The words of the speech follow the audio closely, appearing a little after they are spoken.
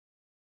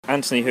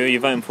Anthony, who are you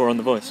voting for on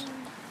The Voice?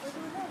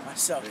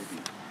 Myself.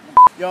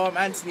 Yo, I'm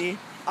Anthony.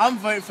 I'm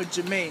voting for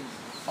Jermain.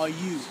 Are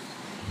you?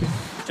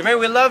 Jermain,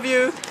 we love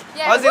you.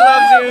 Yeah. Ozzy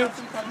loves you.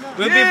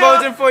 We'll be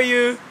voting for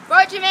you.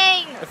 Vote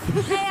Jermain.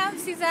 Hey, I'm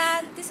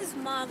Suzanne. This is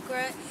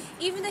Margaret.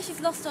 Even though she's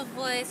lost her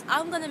voice,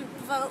 I'm going to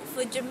vote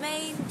for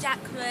Jermain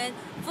Jackman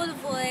for The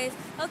Voice.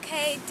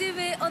 Okay, do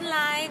it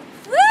online.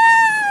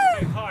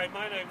 Woo! Hi,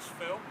 my name's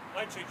Phil.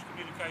 I teach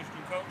communication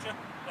and culture,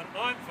 and I'm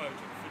voting for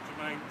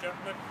Jermain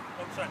Jackman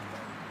on Saturday.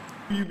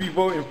 Who you be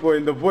voting for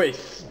in The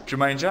Voice?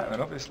 Jermain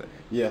Jackman, obviously.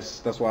 Yes,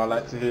 that's what I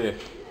like to hear.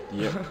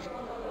 Yep.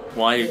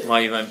 Why are you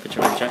voting for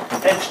Jermain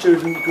Jackman?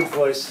 Ex-student, good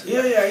voice.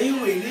 Yeah, he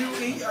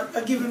will.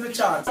 I give him a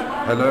chance.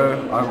 Hello,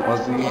 I'm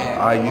Ozzy.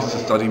 I used to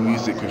study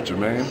music with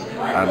Jermain,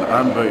 and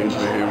I'm voting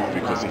for him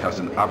because he has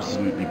an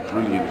absolutely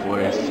brilliant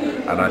voice,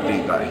 and I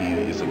think that he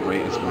is a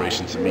great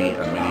inspiration to me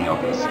and many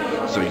others.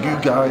 So you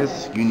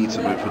guys, you need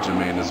to vote for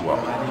Jermain as well.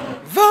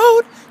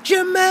 Vote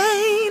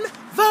Jermain.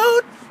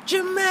 Vote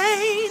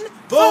Jermain.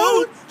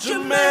 Vote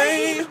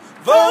Jermain.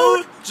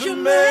 Vote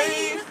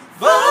Jermain.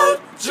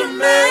 Vote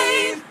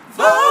Jermain.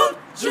 Vote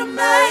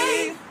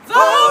Jermain.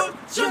 Vote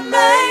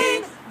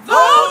Jermain.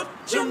 Vote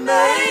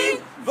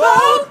Jermain.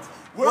 Vote.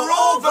 We're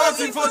all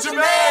voting for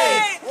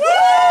Jermain.